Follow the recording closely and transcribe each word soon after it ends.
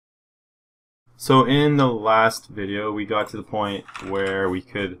So in the last video, we got to the point where we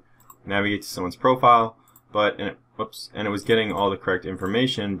could navigate to someone's profile, and it was getting all the correct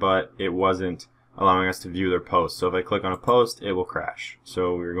information, but it wasn't allowing us to view their post. So if I click on a post, it will crash.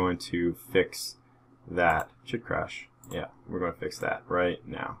 So we're going to fix that. It should crash. Yeah, we're going to fix that right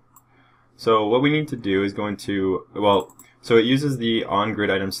now. So what we need to do is so it uses the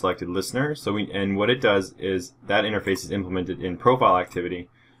on-grid item selected listener. And what it does is that interface is implemented in profile activity,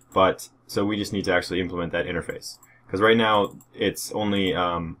 so we just need to actually implement that interface. Because right now it's only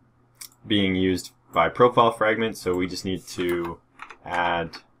being used by profile fragment, so we just need to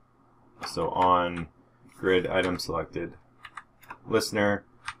add on grid item selected listener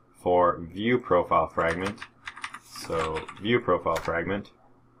for view profile fragment. So view profile fragment,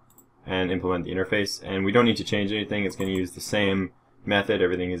 and implement the interface. And we don't need to change anything. It's going to use the same method.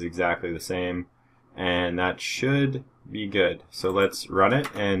 Everything is exactly the same, and that should be good. So let's run it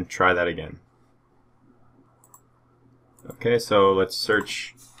and try that again. Okay, so let's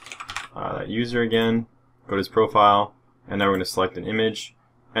search that user again, go to his profile, and now we're going to select an image,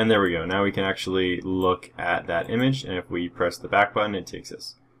 and there we go. Now we can actually look at that image, and if we press the back button, it takes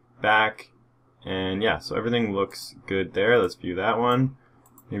us back, and yeah, so everything looks good there. Let's view that one.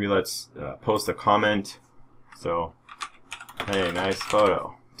 Maybe let's post a comment. So, hey, nice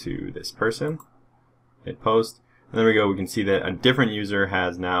photo, to this person. Hit post, and there we go. We can see that a different user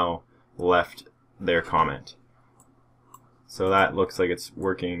has now left their comment. So that looks like it's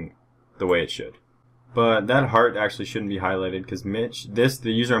working the way it should. But that heart actually shouldn't be highlighted because Mitch,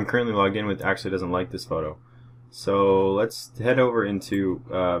 the user I'm currently logged in with, actually doesn't like this photo. So let's head over into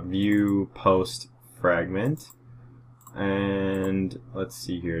view post fragment, and let's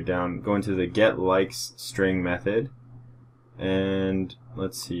see here, go into the get likes string method, and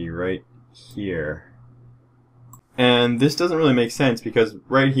let's see right here. And this doesn't really make sense because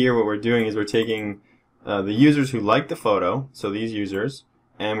right here what we're doing is we're taking the users who like the photo, so these users,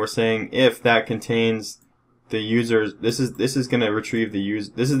 and we're saying if that contains the users, this is going to retrieve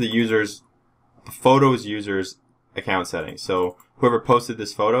this is the photo's user's account settings. So whoever posted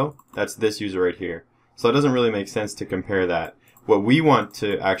this photo, that's this user right here. So it doesn't really make sense to compare that. What we want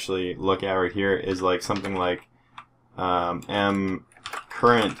to actually look at right here is like something like m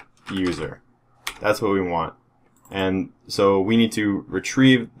current user. That's what we want. And so we need to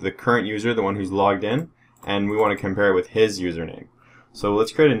retrieve the current user, the one who's logged in, and we want to compare it with his username. So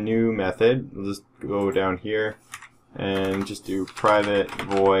let's create a new method. We'll just go down here and just do private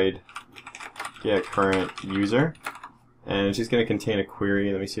void get current user, and it's just going to contain a query.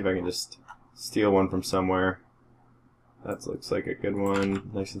 Let me see if I can just steal one from somewhere. That looks like a good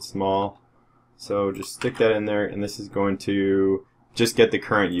one, nice and small. So just stick that in there, and this is going to just get the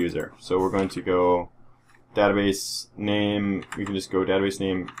current user. So we're going to go database name. You can just go database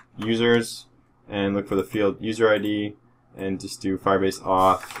name users and look for the field user ID, and just do Firebase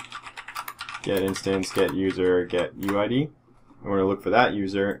auth get instance get user get UID. And we're going to look for that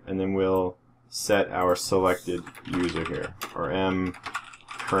user, and then we'll set our selected user here, or m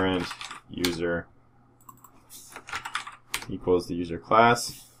current user equals the user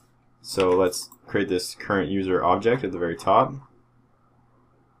class. So let's create this current user object at the very top.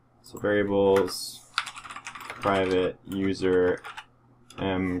 So variables private user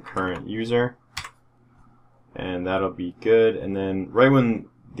m current user, and that'll be good. And then right when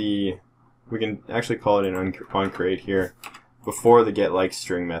we can actually call it an onCreate here before the get like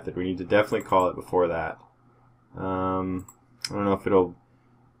string method. We need to definitely call it before that. I don't know if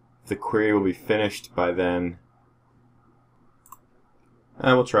the query will be finished by then.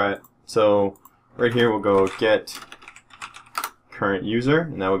 We'll try it. So right here we'll go get current user,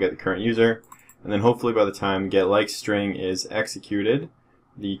 and that will get the current user. And then hopefully by the time get like string is executed,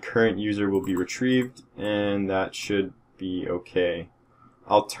 the current user will be retrieved, and that should be okay.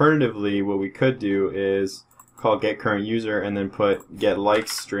 Alternatively, what we could do is call get current user and then put get like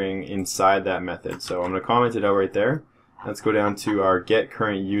string inside that method. So I'm going to comment it out right there. Let's go down to our get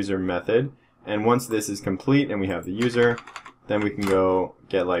current user method, and once this is complete and we have the user, then we can go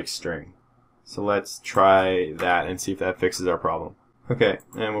get like string. So let's try that and see if that fixes our problem. Okay,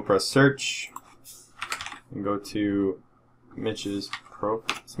 and we'll press search and go to Mitch's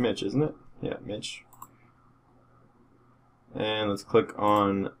it's Mitch, isn't it? Yeah, Mitch. And let's click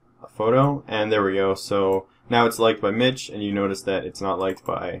on a photo, and there we go. So now it's liked by Mitch, and you notice that it's not liked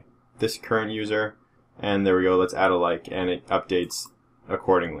by this current user. And there we go. Let's add a like, and it updates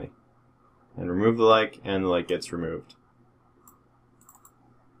accordingly. And remove the like, and the like gets removed.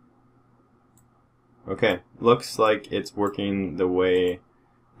 Okay, looks like it's working the way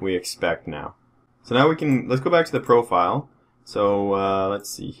we expect now. So now let's go back to the profile. So let's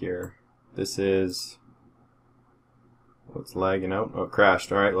see here. This is what's lagging out. Oh, it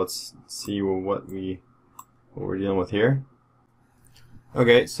crashed. All right, let's see what we're dealing with here.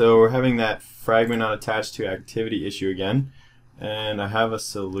 Okay, so we're having that fragment not attached to activity issue again, and I have a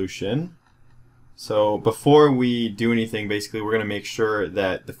solution. So before we do anything, basically we're going to make sure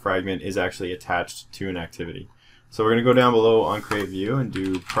that the fragment is actually attached to an activity. So we're going to go down below on create view and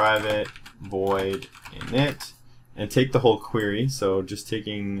do private void init and take the whole query. So just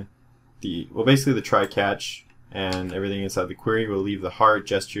taking basically the try catch and everything inside the query. We'll leave the heart,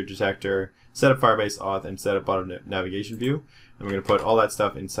 gesture detector, setup Firebase auth, and setup bottom navigation view. And we're going to put all that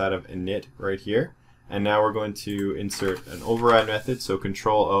stuff inside of init right here. And now we're going to insert an override method, so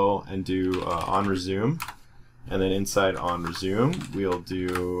Control O and do on resume. And then inside on resume,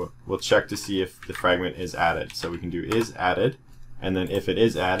 we'll check to see if the fragment is added. So we can do is added, and then if it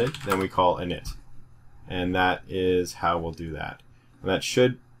is added, then we call init. And that is how we'll do that. And that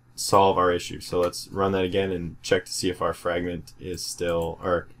should solve our issue. So let's run that again and check to see if our fragment is still,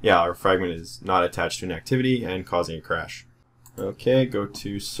 our fragment is not attached to an activity and causing a crash. Okay, go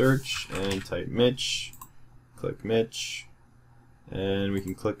to search and type Mitch, click Mitch, and we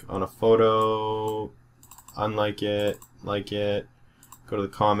can click on a photo, unlike it, like it, go to the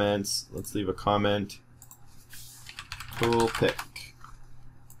comments, let's leave a comment, cool pic,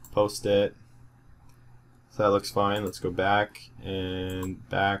 post it, so that looks fine. Let's go back and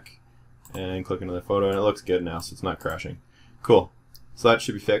click another photo, and it looks good now, so it's not crashing. Cool, so that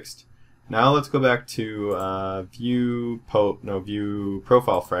should be fixed. Now let's go back to view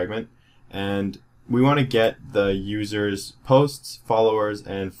profile fragment, and we want to get the user's posts, followers,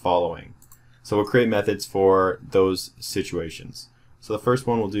 and following. So we'll create methods for those situations. So the first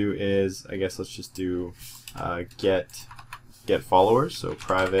one we'll do is, I guess let's just do get followers. So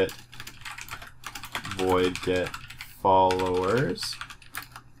private void get followers.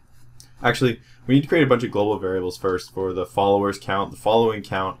 Actually, we need to create a bunch of global variables first for the followers count, the following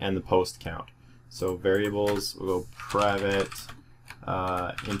count, and the post count. So variables, we'll go private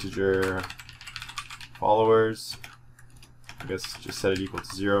integer followers. I guess just set it equal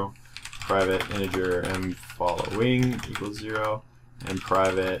to 0. Private integer m following equals 0, and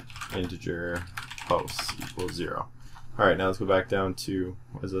private integer posts equals 0. All right, now let's go back down to,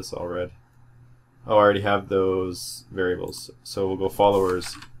 what is this all red? Oh, I already have those variables. So we'll go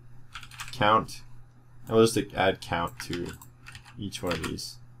followers count, and we'll just add count to each one of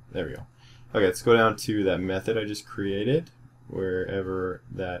these. There we go. Okay, let's go down to that method I just created, wherever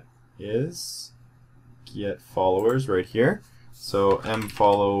that is. Get followers right here. So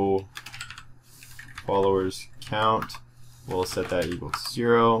mfollow followers count, we'll set that equal to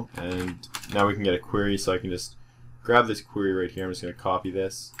 0, and now we can get a query. So I can just grab this query right here. I'm just going to copy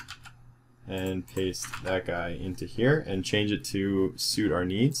this and paste that guy into here and change it to suit our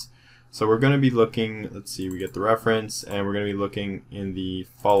needs. So we're going to be looking, let's see, we get the reference, and we're going to be looking in the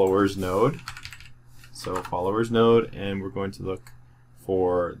followers node. So followers node, and we're going to look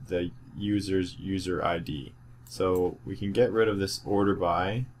for the user's user ID. So we can get rid of this order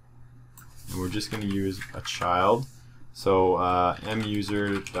by, and we're just going to use a child. So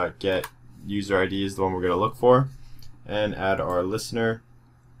muser.get user ID is the one we're going to look for, and add our listener.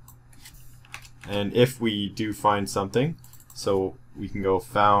 And if we do find something, so we can go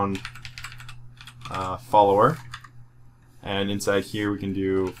found follower, and inside here we can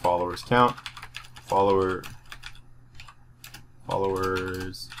do followers count, followers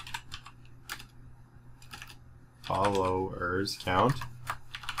count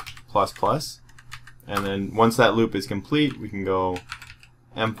plus, and then once that loop is complete, we can go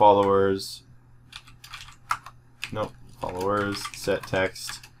followers set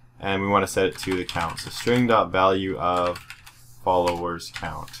text, and we want to set it to the count. So string.value of followers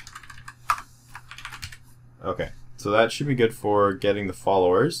count. Okay, so that should be good for getting the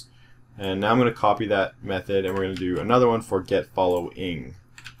followers. And now I'm going to copy that method, and we're going to do another one for get following.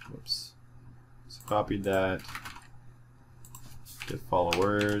 Whoops. So copied that. Get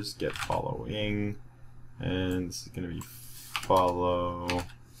followers, get following, and this is going to be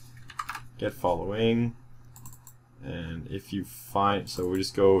get following. And if you find, so we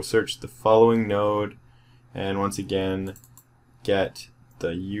just go search the following node, and once again get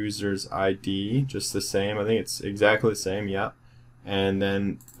the user's ID, just the same. I think it's exactly the same, yep. And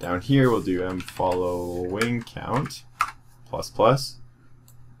then down here we'll do following count plus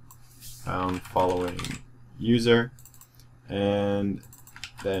found following user, and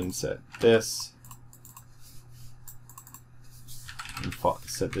then set this and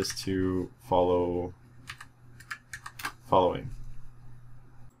set this to following,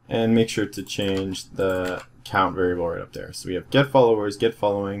 and make sure to change the count variable right up there. So we have get followers, get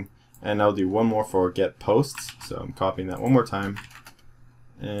following, and I'll do one more for get posts. So I'm copying that one more time,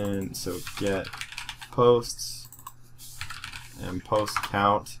 and so get posts and post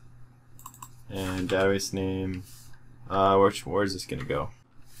count and database name. Where is this gonna go?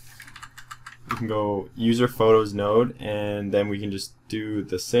 We can go user photos node, and then we can just do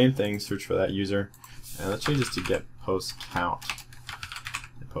the same thing, search for that user, and let's change this to get post count.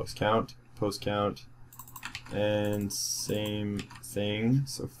 Post count, and same thing.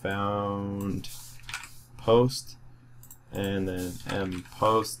 So found post, and then m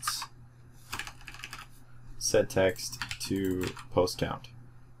posts, set text to post count.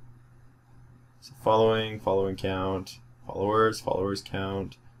 So following count, followers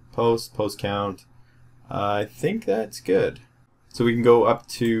count, post count. I think that's good. So we can go up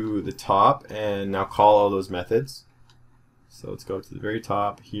to the top and now call all those methods. So let's go to the very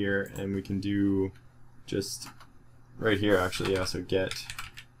top here, and we can do just right here actually, yeah, so get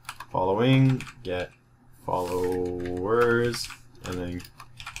following, get followers, and then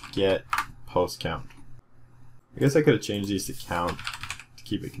get post count. I guess I could have changed these to count to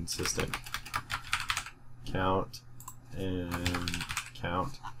keep it consistent. Count and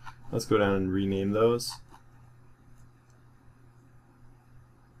count. Let's go down and rename those.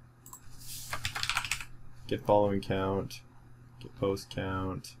 Get following count, get post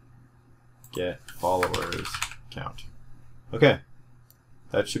count, get followers count. Okay,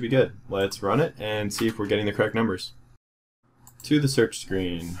 that should be good. Let's run it and see if we're getting the correct numbers. To the search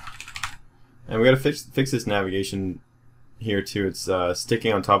screen, and we got to fix this navigation here too. It's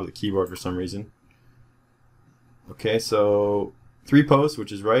sticking on top of the keyboard for some reason. Okay, so 3 posts,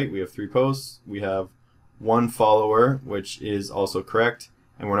 which is right. We have 3 posts. We have 1 follower, which is also correct,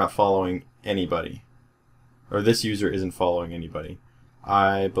 and we're not following anybody. Or this user isn't following anybody.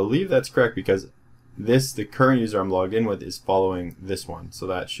 I believe that's correct because the current user I'm logged in with is following this one, so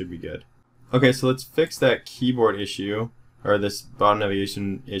that should be good. Okay, so let's fix that keyboard issue, or this bottom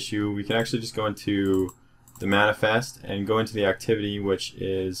navigation issue. We can actually just go into the manifest and go into the activity, which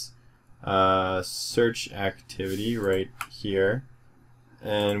is search activity right here,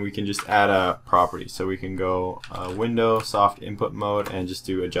 and we can just add a property. So we can go window, soft input mode, and just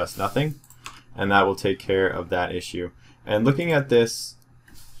do adjust nothing, and that will take care of that issue. And looking at this,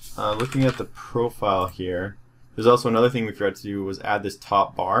 looking at the profile here, there's also another thing we forgot to do was add this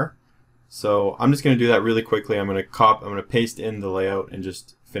top bar. So I'm just going to do that really quickly. I'm going to paste in the layout and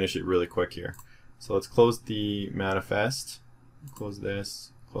just finish it really quick here. So let's close the manifest. Close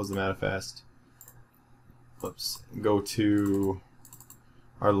this. Close the manifest. Oops. Go to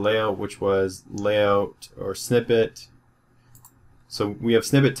our layout, which was layout or snippet. So we have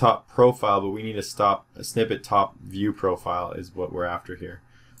snippet top profile, but we need a snippet top view profile is what we're after here.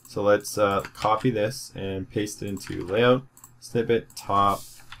 So let's copy this and paste it into layout, snippet top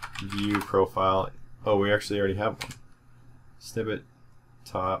view profile. Oh, we actually already have one. Snippet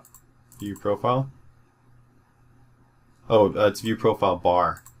top view profile. Oh, it's view profile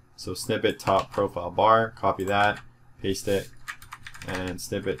bar. So snippet top profile bar, copy that, paste it, and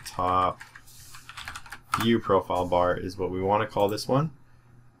snippet top view profile bar is what we want to call this one,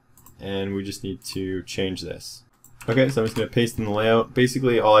 and we just need to change this. Okay, so I'm just going to paste in the layout.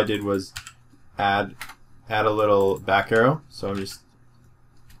 Basically all I did was add a little back arrow, so I'm just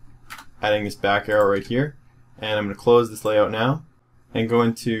adding this back arrow right here, and I'm going to close this layout now and go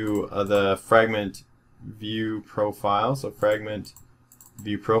into the fragment view profile. So fragment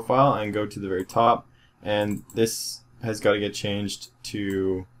view profile, and go to the very top, and this has got to get changed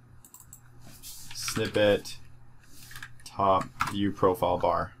to snippet top view profile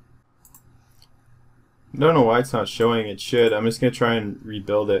bar. I don't know why it's not showing. It should. I'm just going to try and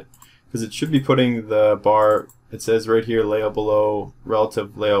rebuild it because it should be putting the bar. It says right here layout below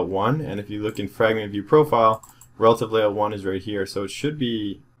relative layout 1, and if you look in fragment view profile, relative layout 1 is right here, so it should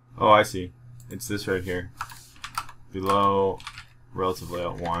be, oh, I see, it's this right here, below relative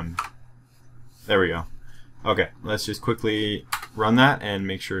layout 1. There we go. Okay, let's just quickly run that and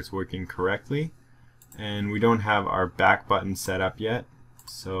make sure it's working correctly. And we don't have our back button set up yet,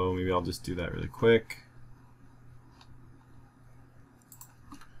 so maybe I'll just do that really quick.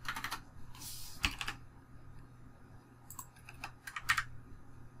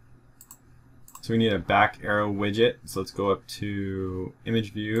 So we need a back arrow widget, so let's go up to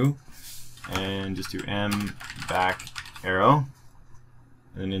image view and just do m back arrow,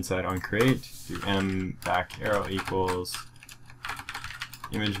 and then inside on create do m back arrow equals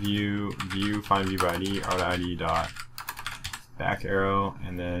image view find view by id r.id dot back arrow,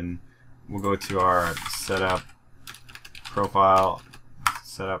 and then we'll go to our setup profile,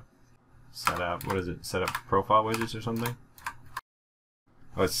 setup what is it, setup profile widgets or something.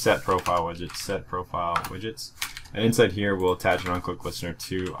 Oh, it's set profile widgets, set profile widgets. And inside here, we'll attach an on-click listener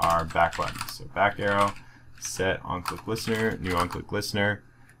to our back button. So back arrow, set on-click listener, new on-click listener.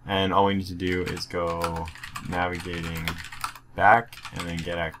 And all we need to do is go navigating back and then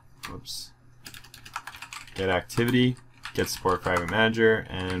get activity, get support fragment manager,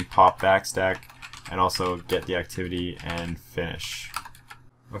 and pop backstack, and also get the activity and finish.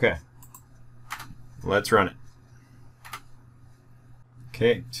 Okay, let's run it.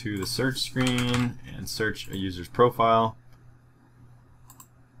 Okay, to the search screen and search a user's profile.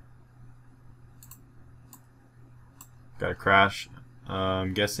 Got a crash.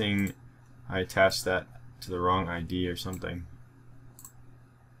 I'm guessing I attached that to the wrong ID or something.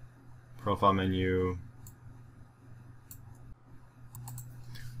 Profile menu.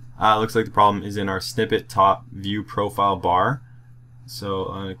 Looks like the problem is in our snippet top view profile bar. So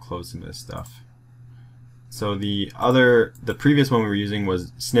I'm going to close some of this stuff. So the previous one we were using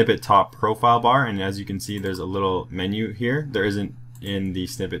was snippet top profile bar, and as you can see, there's a little menu here. There isn't in the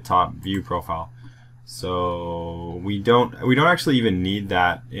snippet top view profile. So we don't actually even need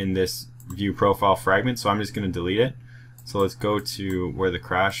that in this view profile fragment. So I'm just going to delete it. So let's go to where the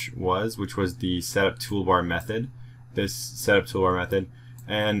crash was, which was the setup toolbar method. This setup toolbar method.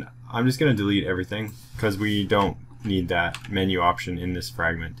 And I'm just going to delete everything because we don't need that menu option in this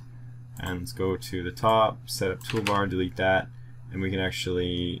fragment. And let's go to the top, setup toolbar, delete that, and we can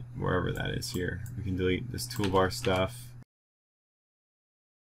actually, wherever that is here, we can delete this toolbar stuff.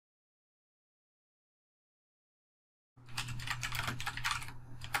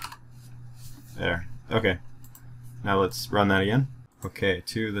 There. Okay. Now let's run that again. Okay,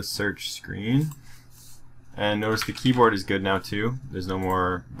 to the search screen. And notice the keyboard is good now too. There's no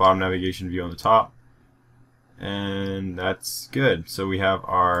more bottom navigation view on the top. And that's good. So we have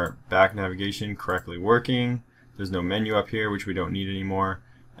our back navigation correctly working. There's no menu up here, which we don't need anymore.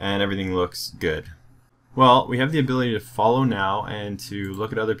 And everything looks good. Well, we have the ability to follow now and to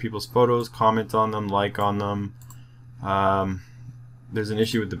look at other people's photos, comment on them, like on them. There's an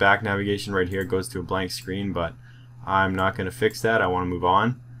issue with the back navigation right here. It goes to a blank screen, but I'm not going to fix that. I want to move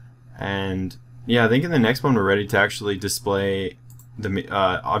on. And yeah, I think in the next one we're ready to actually display the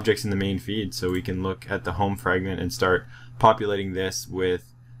objects in the main feed, so we can look at the home fragment and start populating this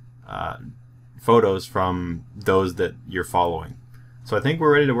with photos from those that you're following. So I think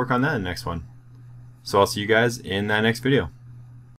we're ready to work on that in the next one. So I'll see you guys in that next video.